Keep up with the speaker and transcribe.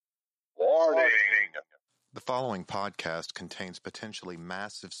The following podcast contains potentially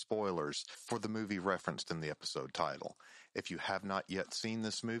massive spoilers for the movie referenced in the episode title. If you have not yet seen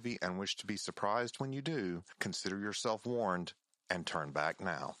this movie and wish to be surprised when you do, consider yourself warned and turn back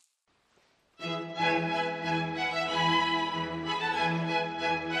now.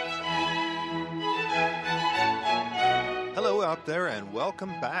 Hello out there and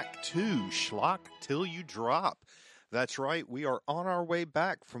welcome back to Schlock Till You Drop. That's right, we are on our way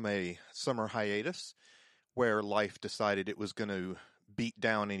back from a summer hiatus where life decided it was going to beat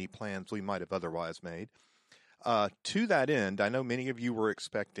down any plans we might have otherwise made. To that end, I know many of you were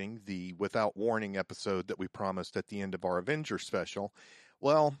expecting the Without Warning episode that we promised at the end of our Avengers special.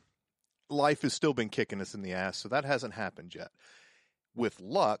 Well, life has still been kicking us in the ass, so that hasn't happened yet. With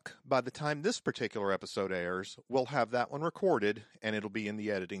luck, by the time this particular episode airs, we'll have that one recorded, and it'll be in the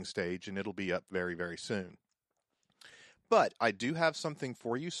editing stage, and it'll be up very, very soon. But I do have something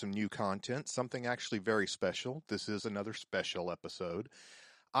for you, some new content, something actually very special. This is another special episode.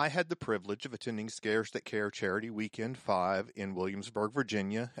 I had the privilege of attending Scares That Care Charity Weekend 5 in Williamsburg,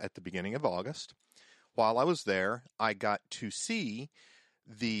 Virginia at the beginning of August. While I was there, I got to see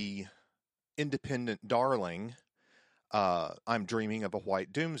the independent darling, I'm Dreaming of a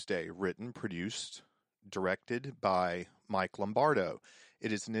White Doomsday, written, produced, directed by Mike Lombardo.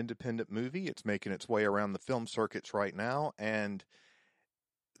 It is an independent movie. It's making its way around the film circuits right now, and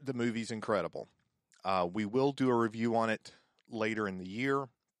the movie's incredible. We will do a review on it later in the year,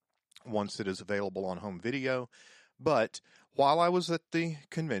 once it is available on home video. But while I was at the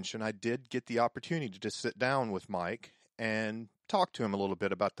convention, I did get the opportunity to sit down with Mike and talk to him a little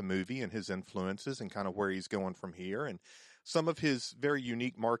bit about the movie and his influences and kind of where he's going from here and some of his very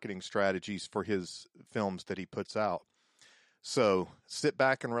unique marketing strategies for his films that he puts out. So sit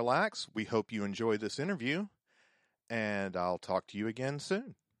back and relax. We hope you enjoy this interview, and I'll talk to you again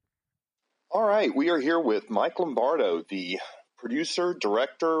soon. All right, we are here with Mike Lombardo, the producer,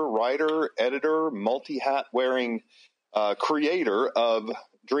 director, writer, editor, multi-hat wearing creator of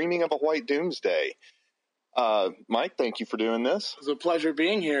Dreaming of a White Doomsday. Mike, thank you for doing this. It's a pleasure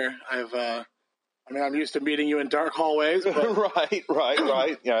being here. I'm used to meeting you in dark hallways. But...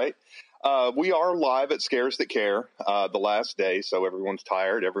 Right. We are live at Scares That Care, the last day, so everyone's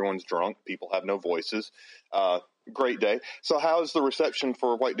tired, everyone's drunk, people have no voices. Great day. So how's the reception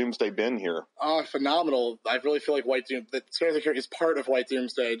for White Doomsday been here? Phenomenal. I really feel like that Scares That Care is part of White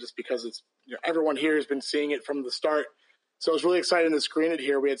Doomsday just because it's everyone here has been seeing it from the start. So I was really excited to screen it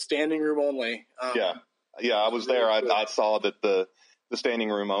here. We had standing room only. Yeah, I was there. I saw that the standing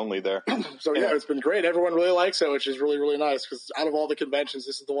room only there. So yeah, it's been great. Everyone really likes it, which is really, really nice because out of all the conventions,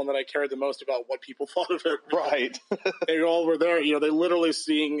 this is the one that I cared the most about what people thought of it. Right. They all were there. They literally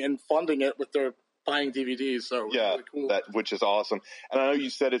seeing and funding it with their buying DVDs. So yeah, really cool. Which is awesome. And I know you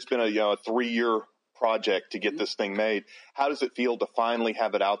said it's been a 3-year project to get this thing made. How does it feel to finally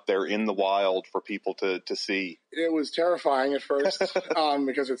have it out there in the wild for people to see? It was terrifying at first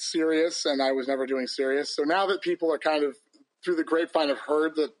because it's serious and I was never doing serious. So now that people are kind of through the grapevine have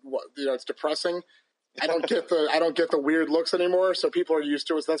heard that it's depressing, I don't get the weird looks anymore. So people are used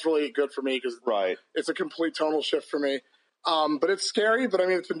to it. So that's really good for me because it's a complete tonal shift for me. But it's scary, but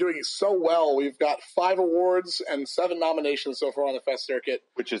it's been doing so well. We've got 5 awards and 7 nominations so far on the fest circuit.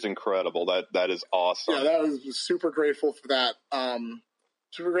 Which is incredible. That is awesome. Yeah, that was super grateful for that.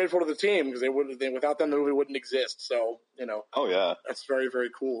 Super grateful to the team because without them, the movie wouldn't exist. So, Oh, yeah. That's very, very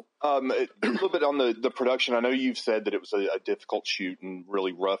cool. A little bit on the production. I know you've said that it was a difficult shoot in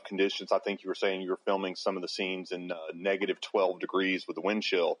really rough conditions. I think you were saying you were filming some of the scenes in negative 12 degrees with the wind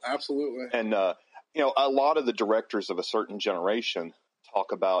chill. Absolutely. And, a lot of the directors of a certain generation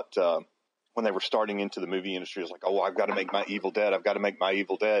talk about when they were starting into the movie industry, it's like, oh, I've got to make my Evil Dead. I've got to make my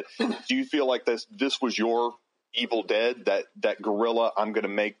Evil Dead. Do you feel like this was your Evil Dead, that guerrilla, I'm going to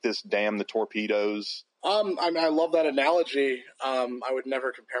make this, damn the torpedoes? I love that analogy. I would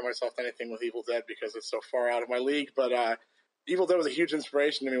never compare myself to anything with Evil Dead because it's so far out of my league. But Evil Dead was a huge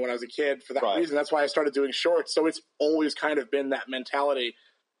inspiration to me when I was a kid for that reason. That's why I started doing shorts. So it's always kind of been that mentality.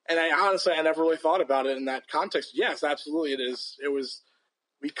 And I never really thought about it in that context. Yes, absolutely it is.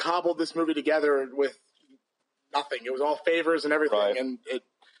 We cobbled this movie together with nothing. It was all favors and everything. And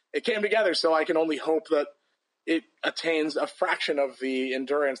it came together. So I can only hope that it attains a fraction of the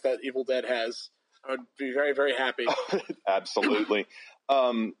endurance that Evil Dead has. I would be very, very happy. Absolutely.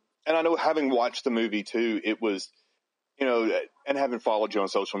 And I know having watched the movie too, it was, and having followed you on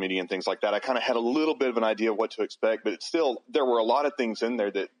social media and things like that, I kind of had a little bit of an idea of what to expect, but there were a lot of things in there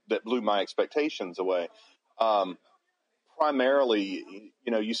that blew my expectations away. Primarily,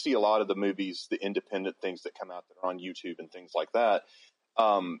 you see a lot of the movies, the independent things that come out that are on YouTube and things like that.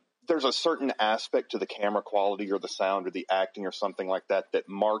 there's a certain aspect to the camera quality or the sound or the acting or something like that that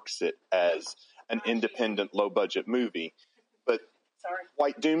marks it as an independent, low-budget movie. But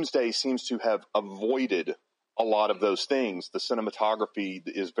White Doomsday seems to have avoided a lot of those things. The cinematography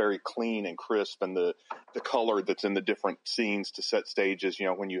is very clean and crisp, and the color that's in the different scenes to set stages,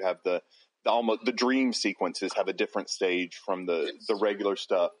 when you have the dream sequences have a different stage from the regular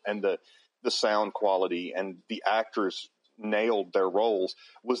stuff, and the sound quality and the actors nailed their roles.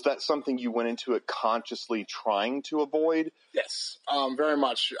 Was that something you went into it consciously trying to avoid? Yes, very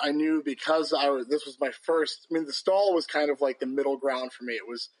much. I knew because this was my first. I mean, The Stall was kind of like the middle ground for me. It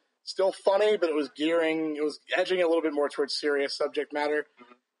was still funny, but it was edging a little bit more towards serious subject matter.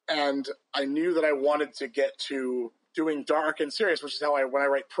 Mm-hmm. And I knew that I wanted to get to doing dark and serious, which is how when I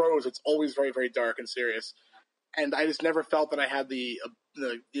write prose, it's always very, very dark and serious. And I just never felt that I had the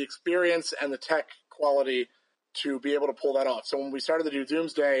experience and the tech quality to be able to pull that off. So when we started to do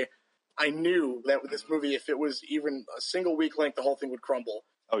Doomsday, I knew that with this movie, if it was even a single week length, the whole thing would crumble.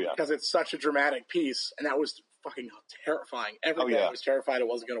 Oh, yeah. Because it's such a dramatic piece, and that was fucking terrifying. Every day I was terrified it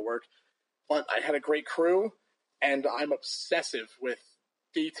wasn't going to work. But I had a great crew, and I'm obsessive with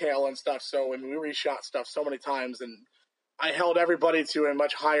detail and stuff. So when we reshot stuff so many times, and I held everybody to a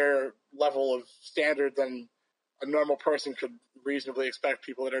much higher level of standard than a normal person could reasonably expect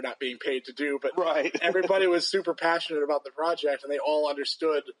people that are not being paid to do. But everybody was super passionate about the project, and they all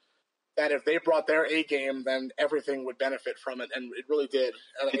understood that if they brought their A game, then everything would benefit from it, and it really did.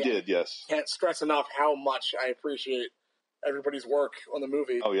 And it did, yes. Can't stress enough how much I appreciate everybody's work on the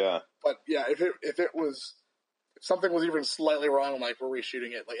movie. Oh, yeah. But, yeah, if something was even slightly wrong, I'm like, we're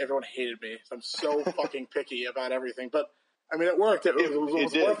reshooting it. Like, everyone hated me. I'm so fucking picky about everything. But, I mean, it worked. It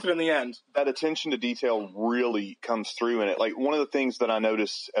was worth it in the end. That attention to detail really comes through in it. Like, one of the things that I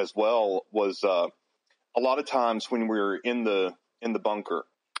noticed as well was a lot of times when we're in the bunker,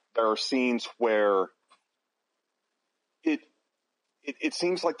 there are scenes where it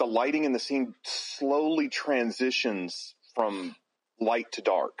seems like the lighting in the scene slowly transitions from light to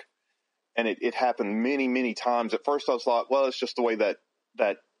dark. And it happened many, many times. At first I was like, well, it's just the way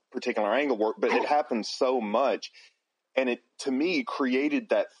that particular angle worked, but it happened so much. And it, to me, created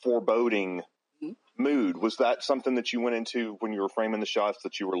that foreboding mood. Was that something that you went into when you were framing the shots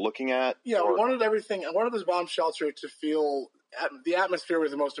that you were looking at? Yeah, I wanted this bomb shelter to feel, the atmosphere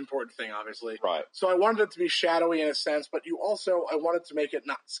was the most important thing, obviously. Right. So I wanted it to be shadowy in a sense, but I wanted to make it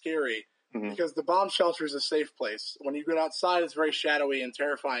not scary, because the bomb shelter is a safe place. When you get outside, it's very shadowy and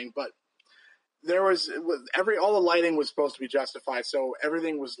terrifying, but all the lighting was supposed to be justified, so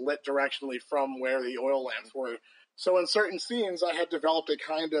everything was lit directionally from where the oil lamps were. So in certain scenes, I had developed a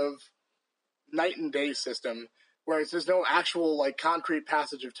kind of night and day system where there's no actual concrete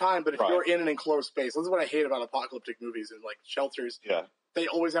passage of time, but if you're in an enclosed space, this is what I hate about apocalyptic movies and shelters. Yeah. They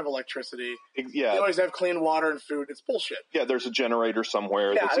always have electricity. Yeah. They always have clean water and food. It's bullshit. Yeah, there's a generator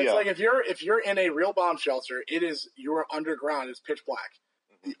somewhere. Yeah, it's like if you're in a real bomb shelter, you're underground. It's pitch black.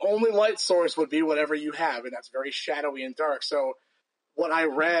 The only light source would be whatever you have, and that's very shadowy and dark. So what I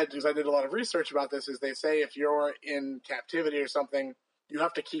read, because I did a lot of research about this, is they say if you're in captivity or something, you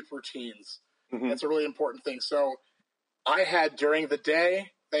have to keep routines. Mm-hmm. That's a really important thing. So I had, during the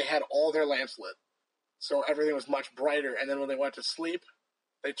day, they had all their lamps lit. So everything was much brighter. And then when they went to sleep,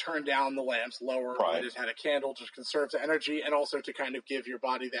 they turned down the lamps lower. Right. They just had a candle to conserve the energy and also to kind of give your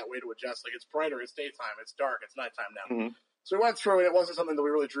body that way to adjust. Like, it's brighter, it's daytime, it's dark, it's nighttime now. Mm-hmm. So we went through, and it wasn't something that we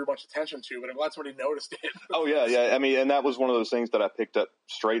really drew much attention to, but I'm glad somebody noticed it. Oh, yeah. I mean, and that was one of those things that I picked up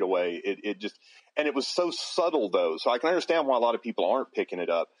straight away. And it was so subtle, though. So I can understand why a lot of people aren't picking it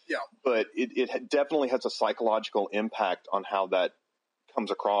up. Yeah. But it definitely has a psychological impact on how that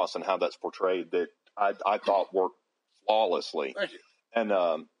comes across and how that's portrayed that I thought worked flawlessly. Thank you. And,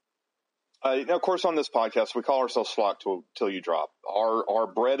 of course, on this podcast, we call ourselves Schlock Till You Drop. Our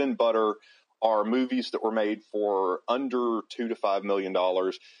bread and butter are movies that were made for under $2 to $5 million.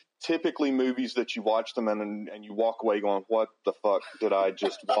 Typically movies that you watch them and you walk away going, what the fuck did I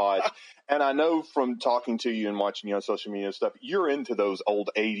just watch? And I know from talking to you and watching you on social media and stuff, you're into those old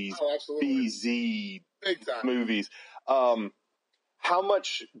 80s BZ movies. How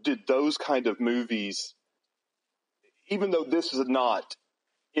much did those kind of movies, even though this is not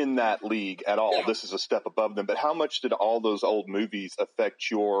in that league at all, this is a step above them, but how much did all those old movies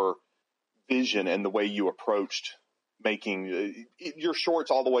affect your vision and the way you approached making your shorts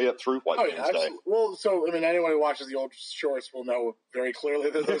all the way up through White Doomsday? Well, so, I mean, anyone who watches the old shorts will know very clearly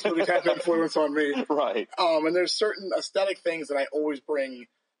that those movies had an influence on me. Right. And there's certain aesthetic things that I always bring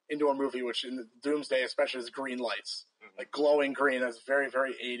into a movie, which in Doomsday especially is green lights. Mm-hmm. like glowing green. That's very,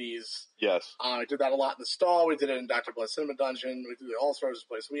 very 80s. Yes. I did that a lot in the stall. We did it in Dr. Blood's Cinema Dungeon. We did it all sorts of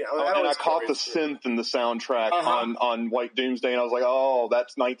places. I caught the synth in the soundtrack on White Doomsday, and I was like, oh,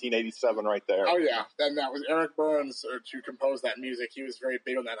 that's 1987 right there. Oh, yeah. And that was Eric Burns to compose that music. He was very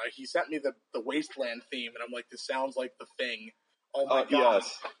big on that. He sent me the Wasteland theme, and I'm like, this sounds like The Thing. Oh, my God.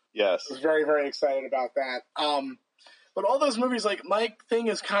 Yes. I was very, very excited about that. But all those movies, like, my thing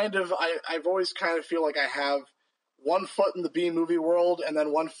is kind of, I've always kind of feel like I have one foot in the B-movie world and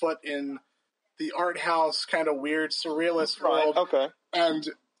then one foot in the art house kind of weird surrealist world. Okay. And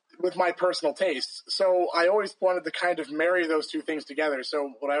with my personal tastes. So I always wanted to kind of marry those two things together.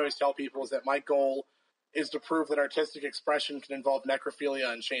 So what I always tell people is that my goal is to prove that artistic expression can involve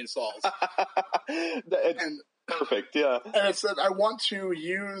necrophilia and chainsaws. Perfect, yeah. And it's that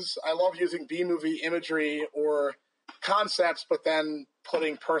I love using B-movie imagery or concepts, but then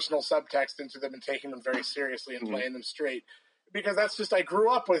putting personal subtext into them and taking them very seriously and playing them straight. Because that's just, I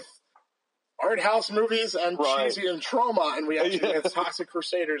grew up with art house movies and cheesy and trauma, and we actually had Toxic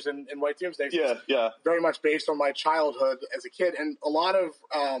Crusaders and White Doomsday. Very much based on my childhood as a kid. And a lot of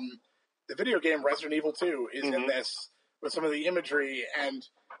the video game Resident Evil 2 is in this with some of the imagery, and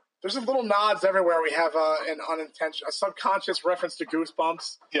there's some little nods everywhere. We have a subconscious reference to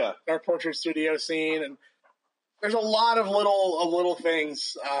Goosebumps. Yeah. Our Portrait Studio scene, and there's a lot of little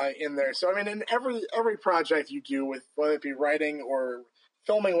things in there. So I mean, in every project you do, with whether it be writing or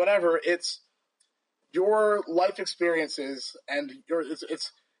filming, whatever, it's your life experiences and your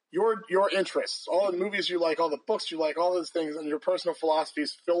interests, all the movies you like, all the books you like, all those things, and your personal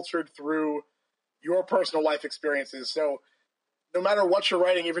philosophies filtered through your personal life experiences. So no matter what you're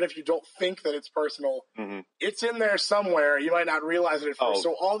writing, even if you don't think that it's personal, it's in there somewhere. You might not realize it at first.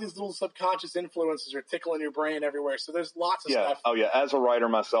 So all these little subconscious influences are tickling your brain everywhere. So there's lots of stuff. Oh, yeah. As a writer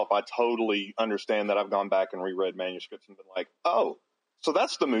myself, I totally understand that. I've gone back and reread manuscripts and been like, oh, so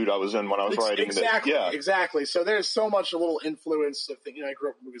that's the mood I was in when I was writing this. Exactly. So there's so much a little influence of things. I grew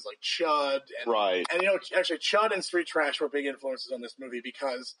up with movies like Chud. And, actually, Chud and Street Trash were big influences on this movie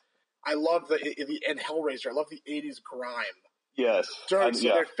because I love and Hellraiser. I love the 80s grime. Yes. Dirt, so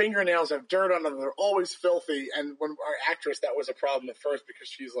their fingernails have dirt on them. They're always filthy. And when our actress, that was a problem at first because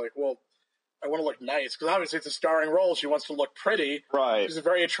she's like, well, I want to look nice. Because obviously it's a starring role. She wants to look pretty. Right. She's a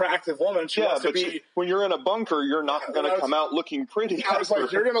very attractive woman. She wants to be... when you're in a bunker, you're not going to come out looking pretty. I was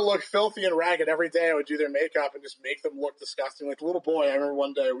like, you're going to look filthy and ragged every day. I would do their makeup and just make them look disgusting. Like a little boy, I remember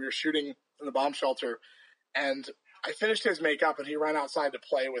one day we were shooting in the bomb shelter. And I finished his makeup and he ran outside to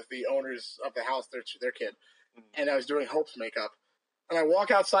play with the owners of the house, their kid. And I was doing Hope's makeup. And I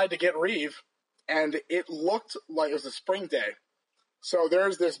walk outside to get Reeve, and it looked like it was a spring day. So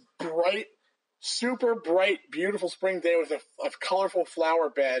there's this bright, super bright, beautiful spring day with a colorful flower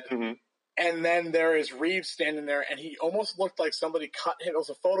bed. And then there is Reeve standing there, and he almost looked like somebody cut him. It was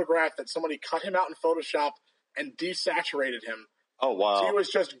a photograph that somebody cut him out in Photoshop and desaturated him. Oh, wow. So he was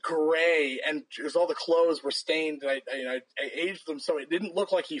just gray, and because all the clothes were stained, and I aged them so it didn't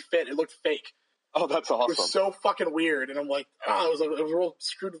look like he fit. It looked fake. Oh, that's awesome. It was so fucking weird. And I'm like, it was real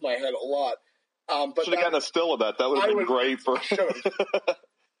screwed with my head a lot. But should have gotten a still of that. That would have been great for...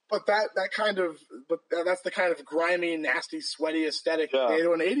 But that's the kind of grimy, nasty, sweaty aesthetic they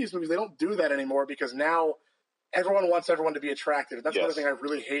do in 80s movies. They don't do that anymore because now everyone wants everyone to be attractive. And that's another thing I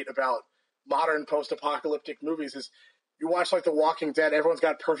really hate about modern post-apocalyptic movies is you watch like The Walking Dead, everyone's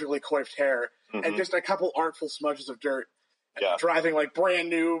got perfectly coiffed hair and just a couple artful smudges of dirt. Driving like brand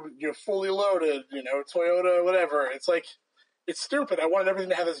new, fully loaded, Toyota, whatever. It's like, it's stupid. I wanted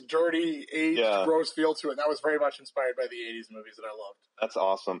everything to have this dirty, aged, gross feel to it. And that was very much inspired by the 80s movies that I loved. That's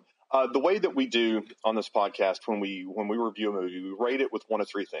awesome. The way that we do on this podcast, when we review a movie, we rate it with one of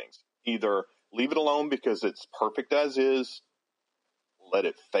three things. Either leave it alone because it's perfect as is, let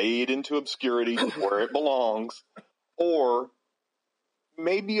it fade into obscurity where it belongs, or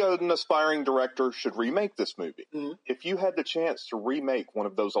maybe an aspiring director should remake this movie. If you had the chance to remake one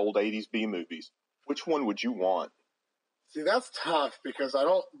of those old 80s B movies, which one would you want? See, that's tough because I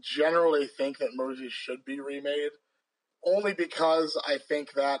don't generally think that movies should be remade. Only because I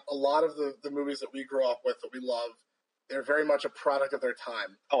think that a lot of the movies that we grew up with, that we love, they're very much a product of their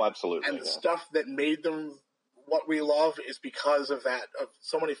time. Oh, absolutely. And the stuff that made them what we love is because of that, of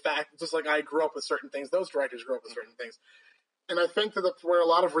so many factors. Just like I grew up with certain things, those directors grew up with certain things. And I think that where a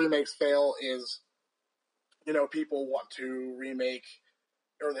lot of remakes fail is, people want to remake,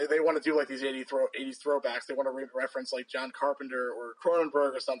 or they want to do like these 80s throwbacks. They want to reference like John Carpenter or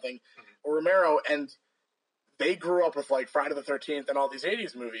Cronenberg or something, or Romero, and they grew up with like Friday the 13th and all these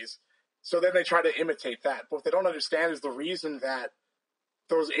 80s movies. So then they try to imitate that. But what they don't understand is the reason that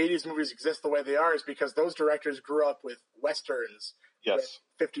those 80s movies exist the way they are is because those directors grew up with Westerns, yes,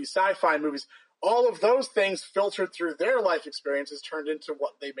 with 50s sci-fi movies. All of those things filtered through their life experiences turned into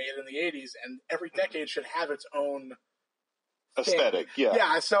what they made in the 80s, and every decade should have its own aesthetic. Yeah.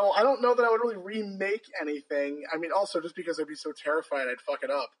 Yeah, so I don't know that I would really remake anything. I mean, also just because I'd be so terrified I'd fuck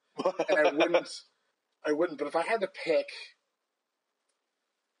it up. And I wouldn't. But if I had to pick,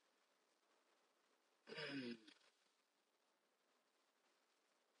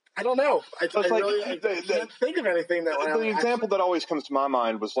 I don't know. I can't think of anything that. The example that always comes to my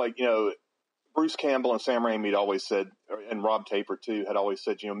mind was like, Bruce Campbell and Sam Raimi had always said, and Rob Tapert too, had always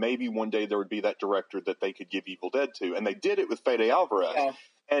said, maybe one day there would be that director that they could give Evil Dead to. And they did it with Fede Alvarez. Yeah.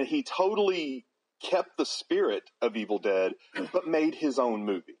 And he totally kept the spirit of Evil Dead, but made his own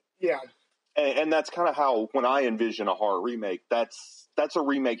movie. Yeah. And that's kind of how, when I envision a horror remake, that's a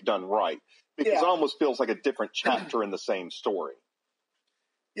remake done right. Because it almost feels like a different chapter in the same story.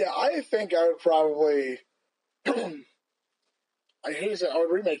 Yeah, I think I would probably, I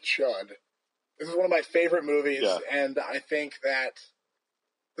would remake Chud. This is one of my favorite movies, and I think that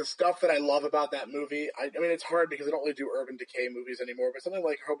the stuff that I love about that movie, I mean, it's hard because I don't really do Urban Decay movies anymore, but something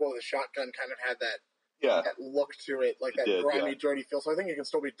like Hobo with a Shotgun kind of had that look to it, like that grimy, dirty feel, so I think it can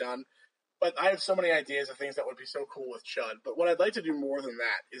still be done. But I have so many ideas of things that would be so cool with Chud, but what I'd like to do more than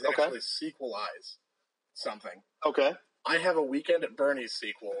that is actually sequelize something. Okay. I have a Weekend at Bernie's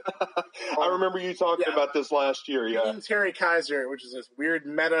sequel. I remember you talking about this last year, and Terry Kaiser, which is this weird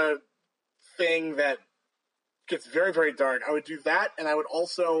meta thing that gets very, very dark. I would do that, and I would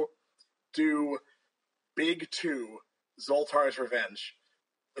also do Big 2, Zoltar's Revenge,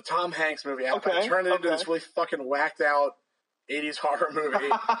 the Tom Hanks movie. I turned it into this really fucking whacked out 80s horror movie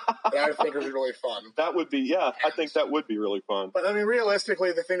that I think would be really fun. That would be, I think that would be really fun. But I mean,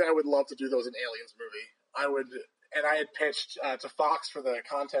 realistically, the thing that I would love to do, though, is an Aliens movie. I had pitched to Fox for the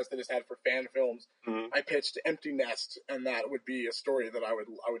contest they just had for fan films. Mm-hmm. I pitched Empty Nest, and that would be a story that I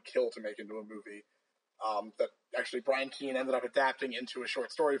would kill to make into a movie. That actually Brian Keane ended up adapting into a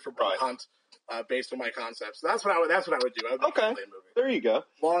short story for Brett Hunt, based on my concept. So that's what I would do. I would make a movie. There you go.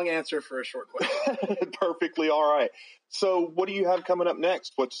 Long answer for a short question. Perfectly all right. So what do you have coming up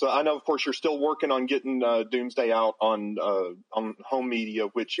next? I know, of course, you're still working on getting Doomsday out on home media,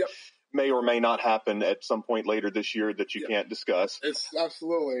 which. Yep. May or may not happen at some point later this year that you can't discuss. It's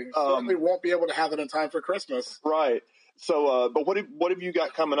absolutely. Certainly won't be able to have it in time for Christmas. Right. So, but what have you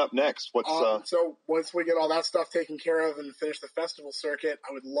got coming up next? So once we get all that stuff taken care of and finish the festival circuit,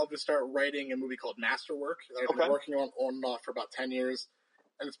 I would love to start writing a movie called Masterwork that I've been working on and off for about 10 years.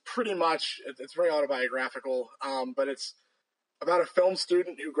 And it's pretty much, it's very autobiographical, but it's about a film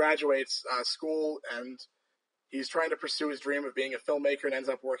student who graduates school and he's trying to pursue his dream of being a filmmaker and ends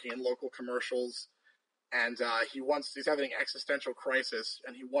up working in local commercials. And he's having an existential crisis,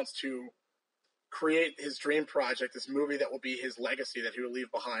 and he wants to create his dream project, this movie that will be his legacy that he will leave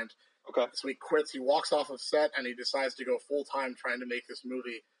behind. Okay. So he quits, he walks off of set, and he decides to go full-time trying to make this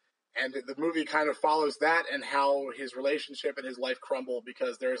movie. And the movie kind of follows that and how his relationship and his life crumble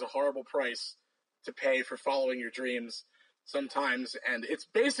because there's a horrible price to pay for following your dreams sometimes. And it's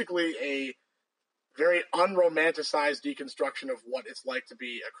basically a very unromanticized deconstruction of what it's like to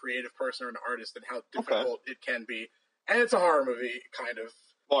be a creative person or an artist and how difficult it can be. And it's a horror movie, kind of.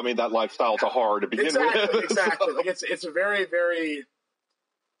 Well, I mean, that lifestyle's a horror to begin with. Exactly. So. Like it's a very, very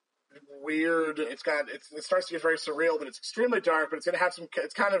weird. It starts to get very surreal, but it's extremely dark. But it's going to have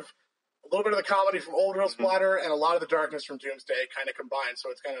it's kind of a little bit of the comedy from Old Real Splatter and a lot of the darkness from Doomsday kind of combined. So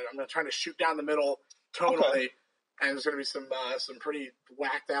I'm going to try to shoot down the middle tonally. Okay. And there's going to be some pretty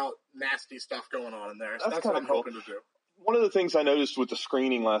whacked out, nasty stuff going on in there. So that's what I'm hoping to do. One of the things I noticed with the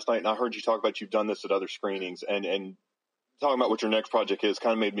screening last night, and I heard you talk about you've done this at other screenings, and talking about what your next project is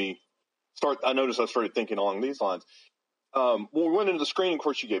kind of made me start. I noticed I started thinking along these lines. When we went into the screening, of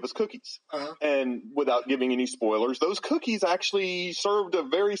course, you gave us cookies. Uh-huh. And without giving any spoilers, those cookies actually served a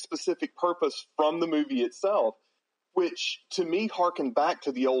very specific purpose from the movie itself, which to me harkened back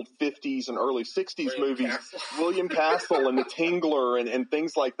to the old 50s and early 60s movies, William Castle and The Tingler and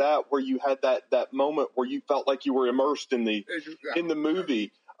things like that, where you had that moment where you felt like you were immersed in the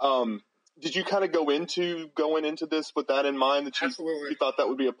movie. Did you kind of going into this with that in mind, that you thought that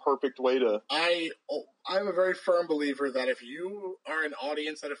would be a perfect way to? I'm a very firm believer that if you are an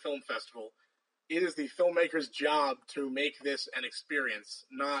audience at a film festival, it is the filmmaker's job to make this an experience,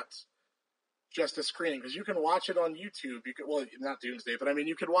 not just a screening, because you can watch it on YouTube. Not Doomsday, but I mean,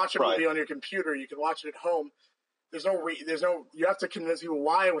 you could watch a movie on your computer. You can watch it at home. You have to convince people,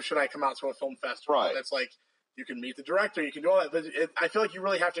 why should I come out to a film festival? Right. And it's like, you can meet the director, you can do all that, but I feel like you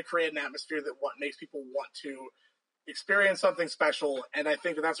really have to create an atmosphere that what makes people want to experience something special, and I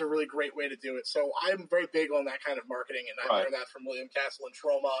think that that's a really great way to do it. So I'm very big on that kind of marketing, and I learned that from William Castle and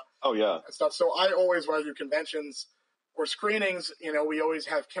Troma. Oh, yeah. And stuff. So I always, when I do conventions or screenings, we always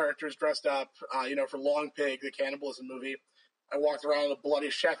have characters dressed up, for Long Pig, the cannibalism movie. I walked around in a bloody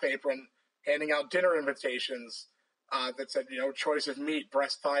chef apron, handing out dinner invitations that said, choice of meat,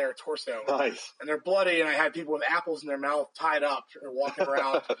 breast, thigh, or torso. Nice. And they're bloody, and I had people with apples in their mouth tied up or walking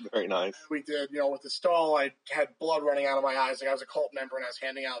around. Very nice. We did, with the stall, I had blood running out of my eyes. Like I was a cult member, and I was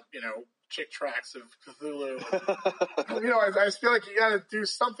handing out, chick tracts of Cthulhu. I just feel like you got to do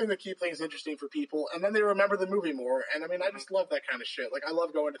something to keep things interesting for people, and then they remember the movie more. And I just love that kind of shit. Like I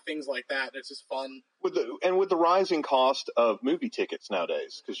love going to things like that. It's just fun. With the rising cost of movie tickets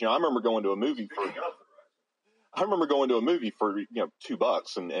nowadays, because I remember going to a movie for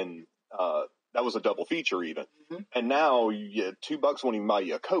 $2, and that was a double feature even. Mm-hmm. And now $2 won't even buy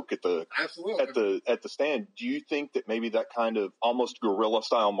you a Coke at the stand. Do you think that maybe that kind of almost guerrilla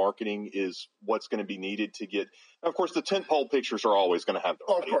style marketing is what's going to be needed to get? Now, of course, the tentpole pictures are always going to have the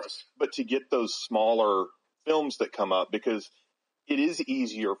audience, but to get those smaller films that come up, because it is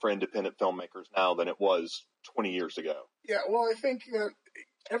easier for independent filmmakers now than it was 20 years ago. Yeah, well, I think that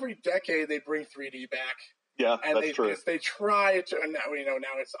every decade they bring 3D back. Yeah, and that's true. They try to, and now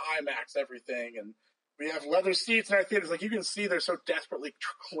it's IMAX everything, and we have leather seats in our theaters. Like you can see, they're so desperately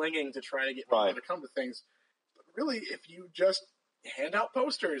clinging to try to get people to come to things. But really, if you just hand out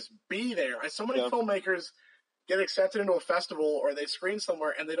posters, be there. So many filmmakers get accepted into a festival or they screen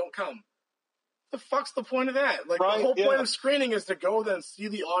somewhere and they don't come. The fuck's the point of that? Like the whole point of screening is to go there and see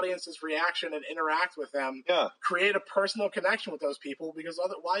the audience's reaction and interact with them. Yeah, create a personal connection with those people, because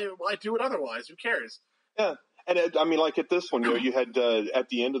why do it otherwise? Who cares? Yeah, and like at this one, you had at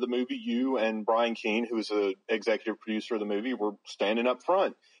the end of the movie, you and Brian Keene, who was the executive producer of the movie, were standing up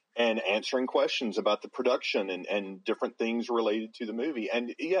front and answering questions about the production and different things related to the movie.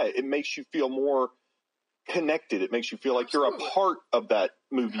 And it makes you feel more connected. It makes you feel like you're a part of that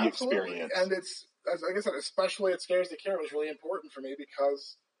movie experience. And it's, like I said, especially at Scares the Care, was really important for me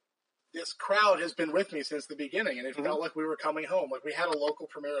because this crowd has been with me since the beginning, and it felt like we were coming home. Like we had a local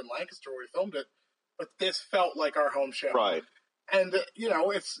premiere in Lancaster where we filmed it, but this felt like our home show. Right. And,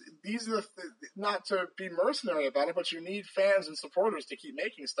 these are not to be mercenary about it, but you need fans and supporters to keep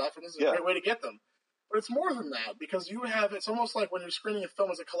making stuff, and this is a great way to get them. But it's more than that, because it's almost like when you're screening a film,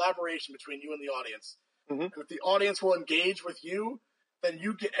 it's a collaboration between you and the audience. Mm-hmm. And if the audience will engage with you, then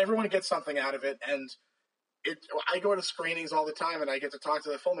everyone gets something out of it. And I go to screenings all the time, and I get to talk to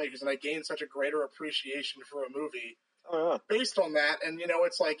the filmmakers, and I gain such a greater appreciation for a movie based on that. And,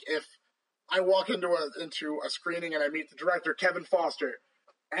 it's like if I walk into a screening and I meet the director, Kevin Foster,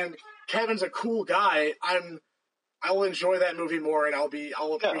 and Kevin's a cool guy, I will enjoy that movie more, and I'll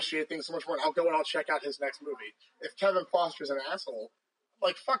appreciate things so much more, and I'll go and I'll check out his next movie. If Kevin Foster's an asshole,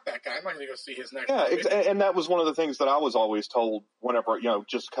 like, fuck that guy. I'm not going to go see his next movie. And that was one of the things that I was always told whenever,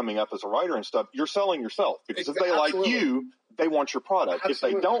 just coming up as a writer and stuff, you're selling yourself. Because if they like you, they want your product.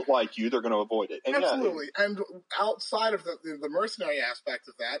 Absolutely. If they don't like you, they're going to avoid it. And absolutely. And outside of the mercenary aspect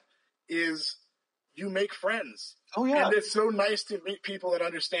of that is you make friends. Oh, yeah. And it's so nice to meet people that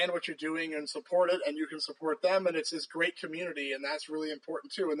understand what you're doing and support it, and you can support them, and it's this great community, and that's really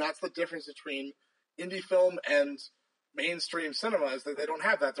important too. And that's the difference between indie film and mainstream cinema, is that they don't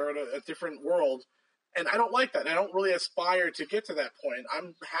have that. They're in a different world. And I don't like that. I don't really aspire to get to that point.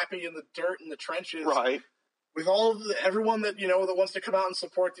 I'm happy in the dirt and the trenches. Right. With everyone that, that wants to come out and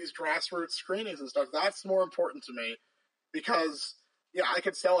support these grassroots screenings and stuff. That's more important to me, because I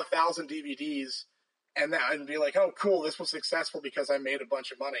could sell 1,000 DVDs and be like, oh, cool, this was successful because I made a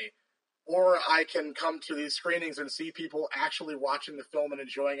bunch of money. Or I can come to these screenings and see people actually watching the film and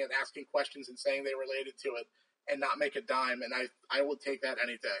enjoying it and asking questions and saying they related to it and not make a dime. And I will take that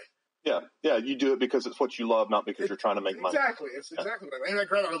any day. Yeah, you do it because it's what you love, not because you're trying to make money. Exactly. It's exactly what I mean.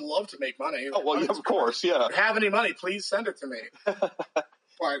 Granted, I would love to make money. Oh, well, of course, yeah. If you have any money, please send it to me.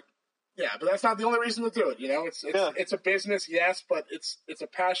 But that's not the only reason to do it. It's a business, yes, but it's a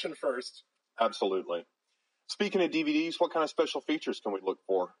passion first. Absolutely. Speaking of DVDs, what kind of special features can we look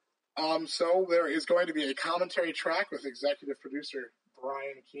for? So there is going to be a commentary track with executive producer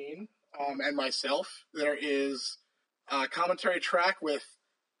Brian Keene and myself. There is a commentary track with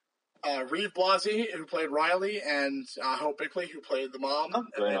Reeve Blasey, who played Riley, and Hope Bickley, who played the mom. Oh,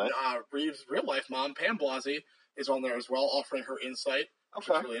 very nice. Reeve's real-life mom, Pam Blasey, is on there as well, offering her insight, which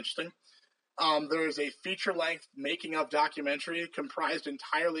is really interesting. There is a feature-length making-of documentary comprised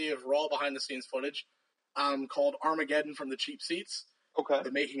entirely of raw behind-the-scenes footage called Armageddon from the Cheap Seats. Okay.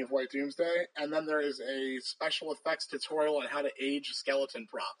 The Making of White Doomsday. And then there is a special effects tutorial on how to age skeleton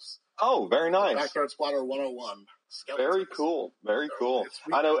props. Oh, very nice. Backyard Splatter 101. Very cool. Very cool.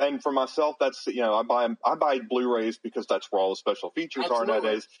 I know, and for myself, that's, I buy Blu-rays because that's where all the special features are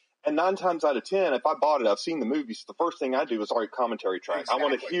nowadays. And 9 times out of 10, if I bought it, I've seen the movies. The first thing I do is write commentary tracks. Exactly. I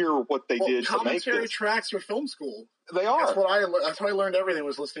want to hear what they did to make this. Commentary tracks are film school. They are. That's how I learned everything,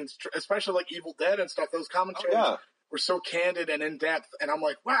 was listening to, especially like Evil Dead and stuff. Those commentaries were so candid and in depth, and I'm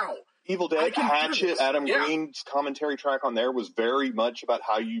like, wow. Evil Dead, Hatchet, Adam Green's commentary track on there was very much about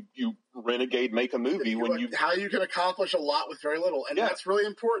how you renegade make a movie how you can accomplish a lot with very little, and that's really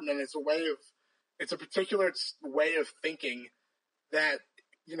important. And it's a particular way of thinking that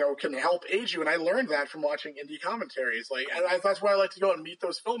can help age you. And I learned that from watching indie commentaries. That's why I like to go and meet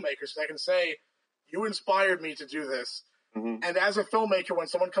those filmmakers, so I can say, you inspired me to do this. Mm-hmm. And as a filmmaker, when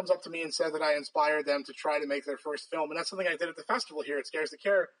someone comes up to me and says that I inspired them to try to make their first film, and that's something I did at the festival here at Scares the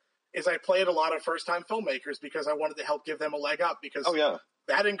Care, is I played a lot of first-time filmmakers because I wanted to help give them a leg up, because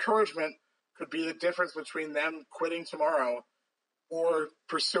that encouragement could be the difference between them quitting tomorrow or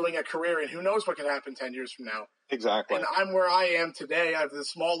pursuing a career, and who knows what could happen 10 years from now. Exactly. And I'm where I am today. The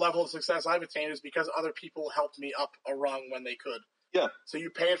small level of success I've attained is because other people helped me up a rung when they could. Yeah. So you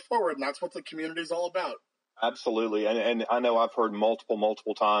pay it forward, and that's what the community is all about. Absolutely. And I know I've heard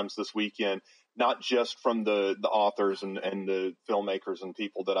multiple times this weekend, not just from the authors and the filmmakers and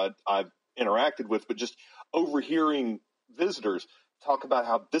people that I've interacted with, but just overhearing visitors talk about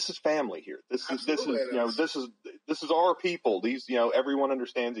how this is family here. This is our people. These, everyone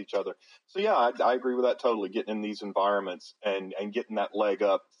understands each other. So yeah, I agree with that totally. Getting in these environments and getting that leg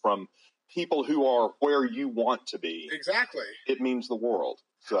up from people who are where you want to be. Exactly. It means the world.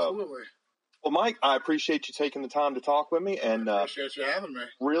 So. Absolutely. Well, Mike, I appreciate you taking the time to talk with me, and I appreciate you having me.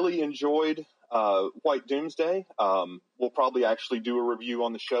 Really enjoyed White Doomsday. We'll probably actually do a review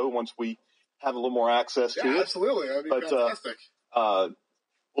on the show once we have a little more access to it. Absolutely. That'd be fantastic.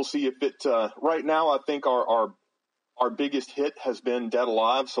 We'll see if it. Right now, I think our biggest hit has been Dead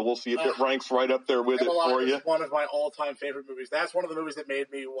Alive, so we'll see if it ranks right up there with Dead it Alive for you. Is one of my all-time favorite movies. That's one of the movies that made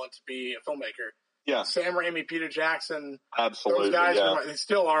me want to be a filmmaker. Yeah. Sam Raimi, Peter Jackson. Absolutely. Those guys, they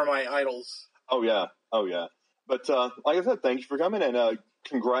still are my idols. Oh, yeah. But like I said, thank you for coming, and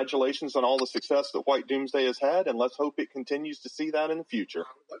congratulations on all the success that White Doomsday has had, and let's hope it continues to see that in the future.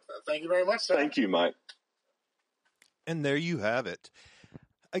 Thank you very much, sir. Thank you, Mike. And there you have it.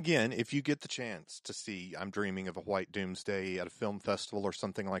 Again, if you get the chance to see I'm Dreaming of a White Doomsday at a film festival or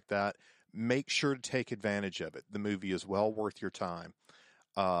something like that, make sure to take advantage of it. The movie is well worth your time.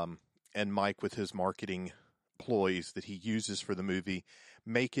 And Mike, with his marketing ploys that he uses for the movie,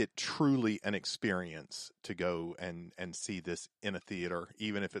 make it truly an experience to go and see this in a theater,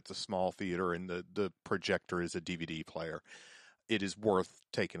 even if it's a small theater and the projector is a DVD player. It is worth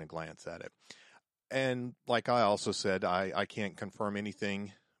taking a glance at it. And like I also said, I can't confirm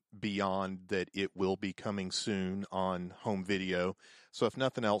anything beyond that it will be coming soon on home video. So if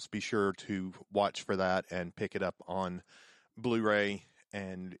nothing else, be sure to watch for that and pick it up on Blu-ray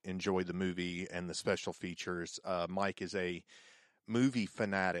and enjoy the movie and the special features. Mike is a movie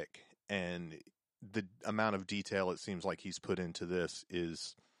fanatic, and the amount of detail it seems like he's put into this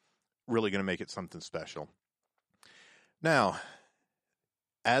is really going to make it something special. Now,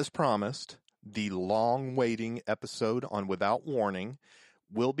 as promised, the long-waiting episode on Without Warning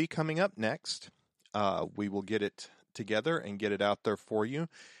will be coming up next. We will get it together and get it out there for you.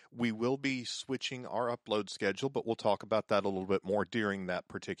 We will be switching our upload schedule, but we'll talk about that a little bit more during that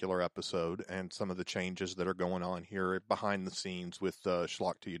particular episode and some of the changes that are going on here behind the scenes with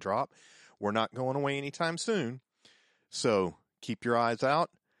Schlock Till You Drop. We're not going away anytime soon, so keep your eyes out.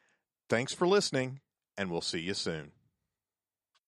 Thanks for listening, and we'll see you soon.